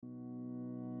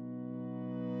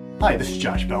Hi, this is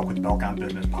Josh Belk with the Belk on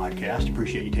Business Podcast.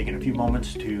 Appreciate you taking a few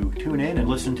moments to tune in and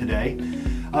listen today.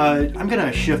 I'm going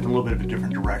to shift in a little bit of a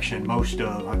different direction. Most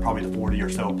of probably the 40 or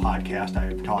so podcasts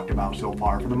I've talked about so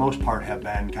far, for the most part, have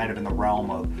been kind of in the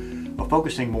realm of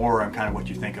focusing more on kind of what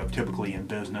you think of typically in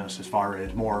business, as far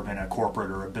as more of in a corporate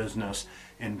or a business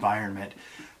environment.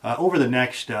 Over the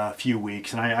next few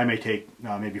weeks, and I may take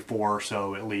maybe 4 or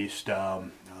so at least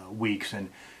weeks,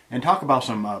 and talk about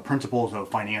some principles of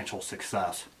financial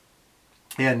success.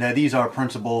 And these are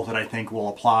principles that I think will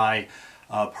apply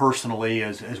personally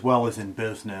as well as in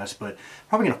business, but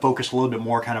probably going to focus a little bit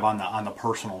more kind of on the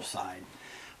personal side.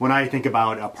 When I think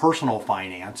about personal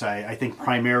finance, I think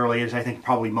primarily, as I think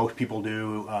probably most people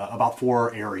do, about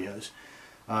 4 areas.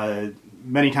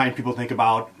 Many times people think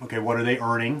about, okay, what are they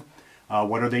earning?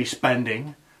 What are they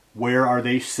spending? Where are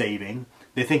they saving?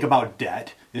 They think about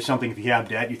debt. It's something, if you have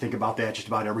debt, you think about that just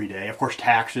about every day. Of course,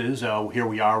 taxes. Here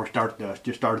we are.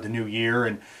 Just started the new year,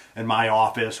 and in my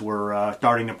office, we're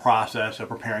starting the process of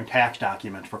preparing tax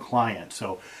documents for clients.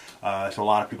 So a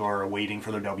lot of people are waiting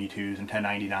for their W-2s and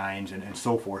 1099s and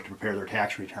so forth to prepare their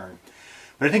tax return.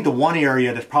 But I think the one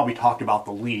area that's probably talked about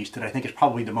the least, and I think is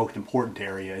probably the most important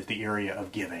area, is the area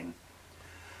of giving.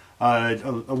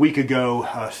 A week ago,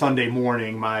 Sunday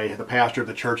morning, the pastor of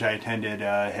the church I attended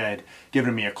had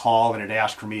given me a call and had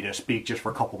asked for me to speak just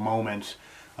for a couple moments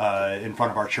in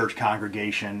front of our church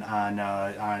congregation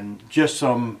on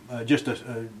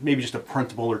maybe just a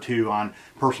principle or two on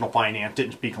personal finance.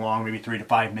 Didn't speak long, maybe 3 to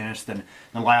 5 minutes. Then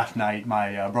last night,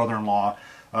 my brother-in-law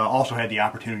also had the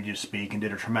opportunity to speak and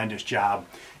did a tremendous job.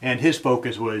 And his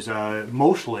focus was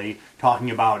mostly talking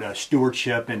about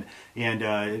stewardship and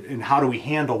how do we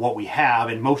handle what we have.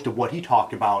 And most of what he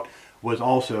talked about was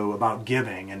also about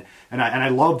giving. And I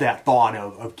love that thought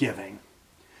of giving.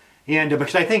 And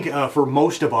because I think for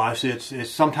most of us, it's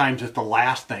sometimes the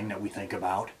last thing that we think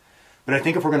about. But I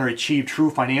think if we're going to achieve true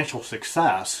financial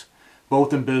success,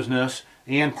 both in business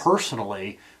and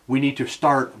personally, we need to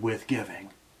start with giving.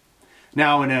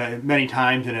 Now, many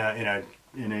times in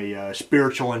a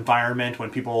spiritual environment, when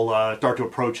people start to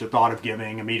approach the thought of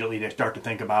giving, immediately they start to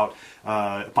think about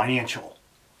financial.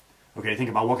 Okay, think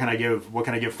about what can I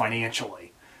give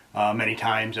financially. Many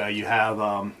times you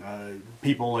have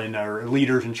people or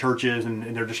leaders in churches,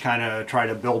 and they're just kind of try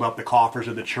to build up the coffers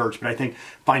of the church. But I think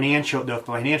the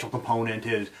financial component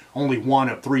is only one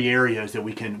of 3 areas that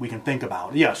we can think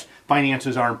about. Yes,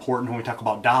 finances are important when we talk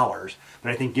about dollars,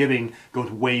 but I think giving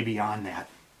goes way beyond that.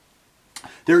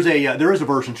 There is a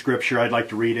verse in Scripture, I'd like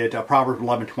to read it, Proverbs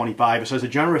 11:25. It says, "A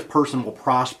generous person will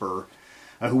prosper.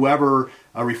 Whoever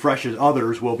refreshes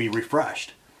others will be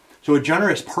refreshed." So a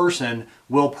generous person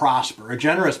will prosper. A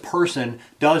generous person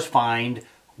does find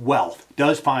wealth,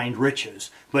 does find riches.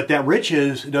 But that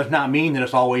riches does not mean that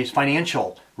it's always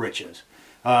financial riches.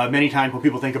 Many times when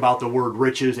people think about the word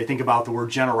riches, they think about the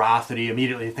word generosity.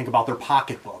 Immediately they think about their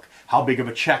pocketbook. How big of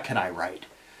a check can I write?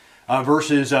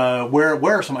 Versus where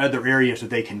are some other areas that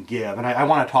they can give? And I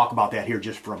want to talk about that here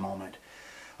just for a moment.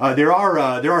 There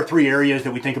are 3 areas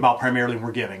that we think about primarily when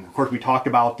we're giving. Of course, we talked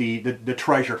about the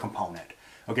treasure component.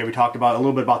 Okay, we talked about a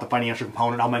little bit about the financial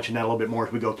component. I'll mention that a little bit more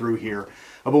as we go through here.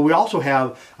 But we also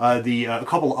have a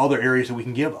couple other areas that we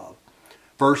can give of.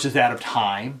 First is that of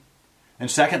time, and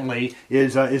secondly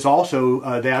is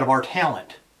also that of our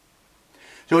talent.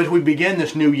 So as we begin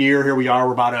this new year, here we are.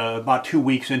 We're about 2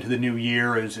 weeks into the new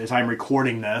year as I'm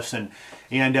recording this, and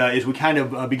as we kind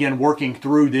of begin working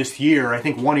through this year, I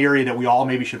think one area that we all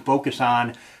maybe should focus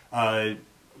on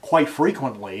quite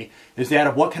frequently is that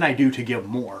of what can I do to give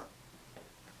more.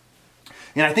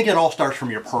 And I think it all starts from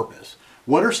your purpose.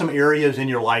 What are some areas in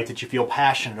your life that you feel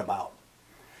passionate about?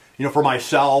 You know, for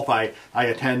myself, I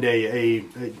attend a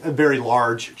very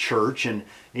large church, and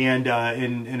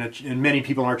many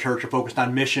people in our church are focused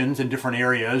on missions in different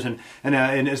areas. And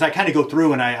as I kind of go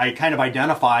through and I kind of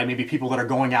identify maybe people that are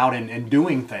going out and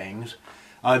doing things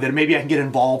that maybe I can get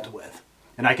involved with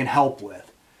and I can help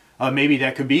with. Maybe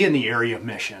that could be in the area of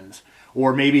missions,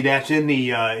 or maybe that's in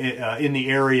the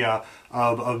area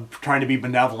of trying to be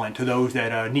benevolent to those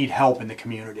that need help in the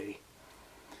community.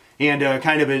 And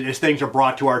kind of as things are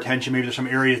brought to our attention, maybe there's some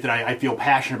areas that I feel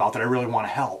passionate about that I really want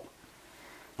to help.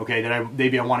 Okay, that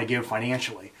maybe I want to give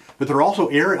financially. But there are also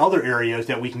other areas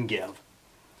that we can give.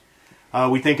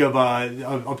 We think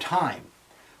of time.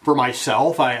 For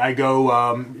myself, I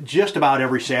go just about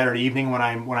every Saturday evening when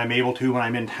I'm able to, when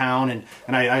I'm in town,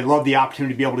 and I love the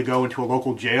opportunity to be able to go into a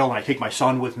local jail, and I take my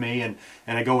son with me, and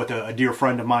I go with a dear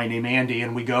friend of mine named Andy,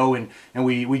 and we go and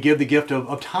we give the gift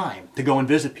of time to go and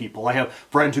visit people. I have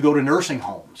friends who go to nursing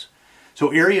homes. So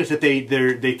areas that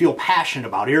they feel passionate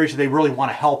about, areas that they really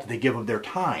want to help, that they give of their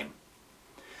time.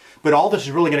 But all this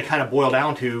is really going to kind of boil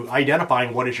down to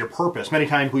identifying what is your purpose. Many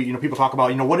times people talk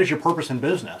about, what is your purpose in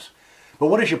business? But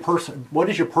what is your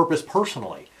purpose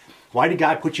personally? Why did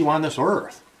God put you on this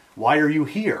earth? Why are you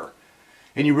here?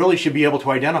 And you really should be able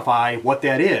to identify what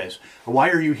that is. Why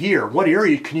are you here? What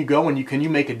area can you go and can you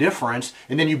make a difference?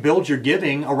 And then you build your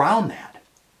giving around that.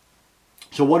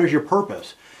 So what is your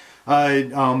purpose?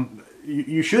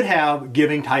 You should have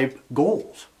giving type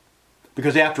goals.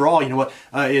 Because after all,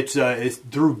 it's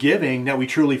through giving that we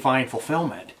truly find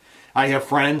fulfillment. I have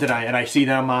friends and I see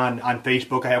them on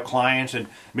Facebook. I have clients and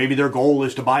maybe their goal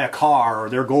is to buy a car, or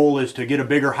their goal is to get a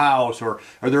bigger house, or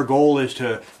their goal is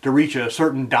to reach a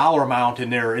certain dollar amount in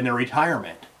their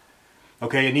retirement.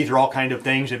 Okay, and these are all kind of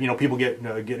things that people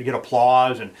get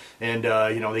applause and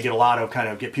they get a lot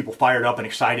of get people fired up and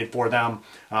excited for them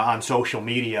on social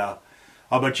media.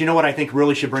 But you know what I think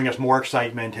really should bring us more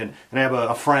excitement, and I have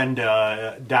a friend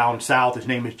down south, his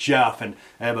name is Jeff, and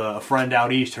I have a friend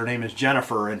out east, her name is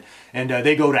Jennifer, and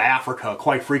they go to Africa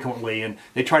quite frequently, and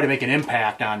they try to make an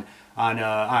impact on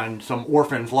some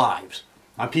orphans' lives,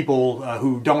 on people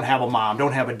who don't have a mom,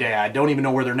 don't have a dad, don't even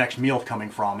know where their next meal's coming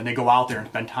from, and they go out there and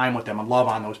spend time with them and love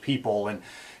on those people and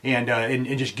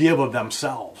just give of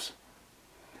themselves.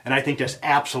 And I think that's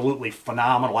absolutely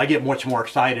phenomenal. I get much more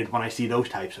excited when I see those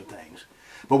types of things.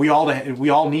 But we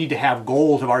all need to have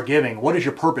goals of our giving. What is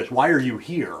your purpose? Why are you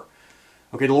here?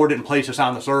 Okay, the Lord didn't place us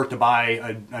on this earth to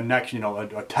buy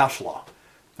a Tesla.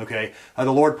 Okay,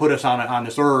 the Lord put us on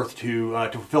this earth to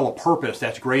fulfill a purpose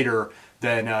that's greater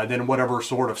than whatever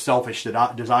sort of selfish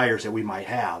desires that we might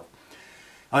have.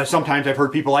 Sometimes I've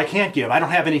heard people, I can't give. I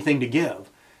don't have anything to give.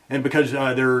 And because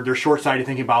they're short-sighted,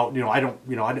 thinking about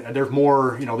there's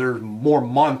more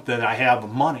month than I have of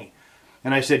money.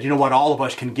 And I said, all of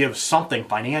us can give something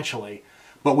financially,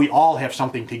 but we all have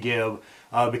something to give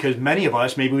because many of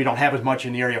us, maybe we don't have as much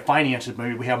in the area of finances,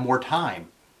 maybe we have more time.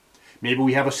 Maybe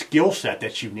we have a skill set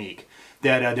that's unique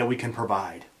that we can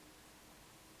provide.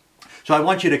 So I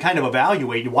want you to kind of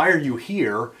evaluate, why are you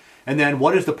here? And then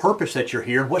what is the purpose that you're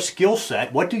here? What skill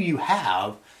set, what do you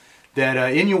have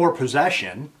that in your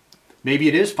possession? Maybe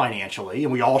it is financially,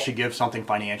 and we all should give something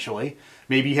financially.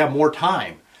 Maybe you have more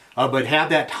time. But have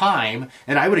that time,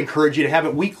 and I would encourage you to have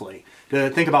it weekly,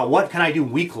 to think about what can I do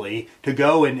weekly to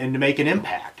go and to make an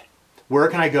impact. Where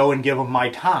can I go and give of my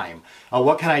time?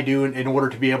 What can I do in order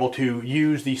to be able to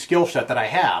use the skill set that I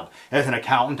have? As an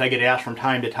accountant, I get asked from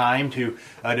time to time to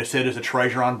sit as a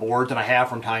treasurer on boards, and I have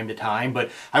from time to time. But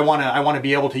I want to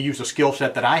be able to use the skill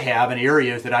set that I have in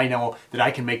areas that I know that I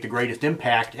can make the greatest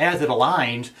impact as it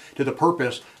aligns to the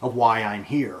purpose of why I'm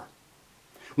here.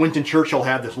 Winston Churchill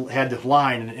had this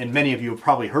line, and many of you have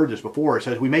probably heard this before. It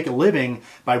says, we make a living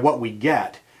by what we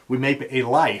get. We make a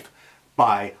life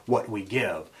by what we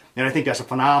give. And I think that's a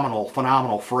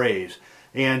phenomenal phrase.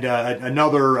 And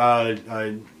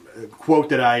another quote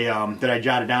that I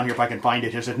jotted down here, if I can find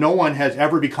it, is that no one has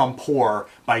ever become poor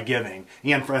by giving.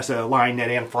 That's a line that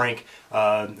Anne Frank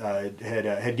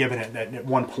had given it at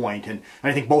one point, and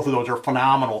I think both of those are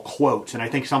phenomenal quotes. And I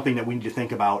think something that we need to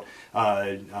think about.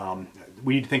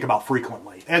 We need to think about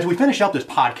frequently. As we finish up this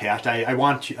podcast,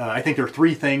 I think there are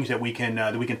three things that we can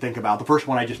think about. The first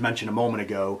one I just mentioned a moment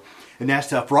ago, and that's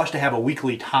for us to have a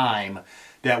weekly time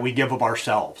that we give of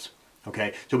ourselves.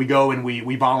 Okay, so we go and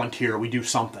we volunteer, we do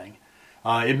something.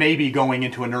 It may be going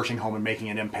into a nursing home and making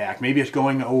an impact. Maybe it's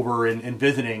going over and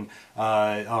visiting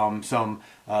an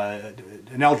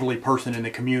elderly person in the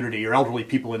community, or elderly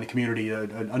people in the community,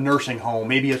 a nursing home.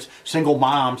 Maybe it's single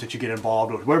moms that you get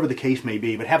involved with, whatever the case may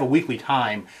be. But have a weekly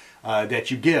time that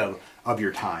you give of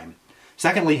your time.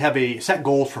 Secondly, set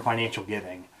goals for financial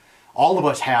giving. All of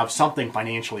us have something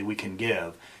financially we can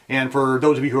give. And for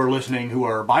those of you who are listening who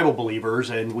are Bible believers,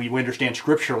 and we understand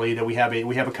scripturally that we have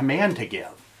a command to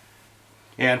give.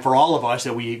 And for all of us,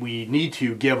 that we need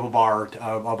to give of our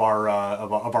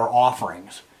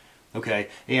offerings, okay.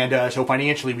 And so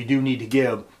financially, we do need to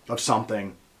give of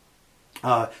something.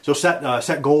 So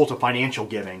set goals of financial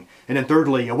giving. And then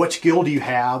thirdly, what skill do you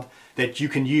have that you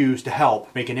can use to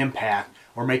help make an impact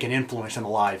or make an influence in the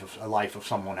life of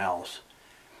someone else?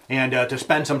 And to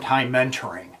spend some time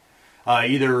mentoring.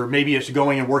 Either maybe it's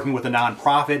going and working with a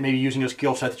nonprofit, maybe using a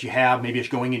skill set that you have, maybe it's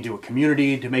going into a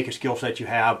community to make a skill set you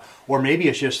have, or maybe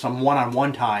it's just some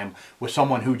one-on-one time with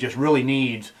someone who just really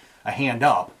needs a hand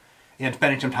up and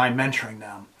spending some time mentoring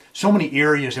them. So many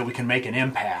areas that we can make an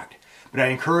impact. But I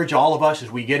encourage all of us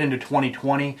as we get into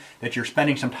 2020 that you're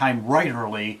spending some time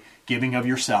regularly giving of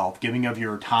yourself, giving of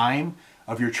your time,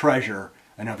 of your treasure,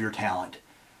 and of your talent.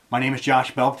 My name is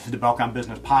Josh Belk. This is the Belk on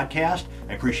Business Podcast.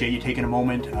 I appreciate you taking a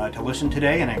moment to listen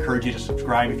today, and I encourage you to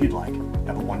subscribe if you'd like.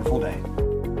 Have a wonderful day.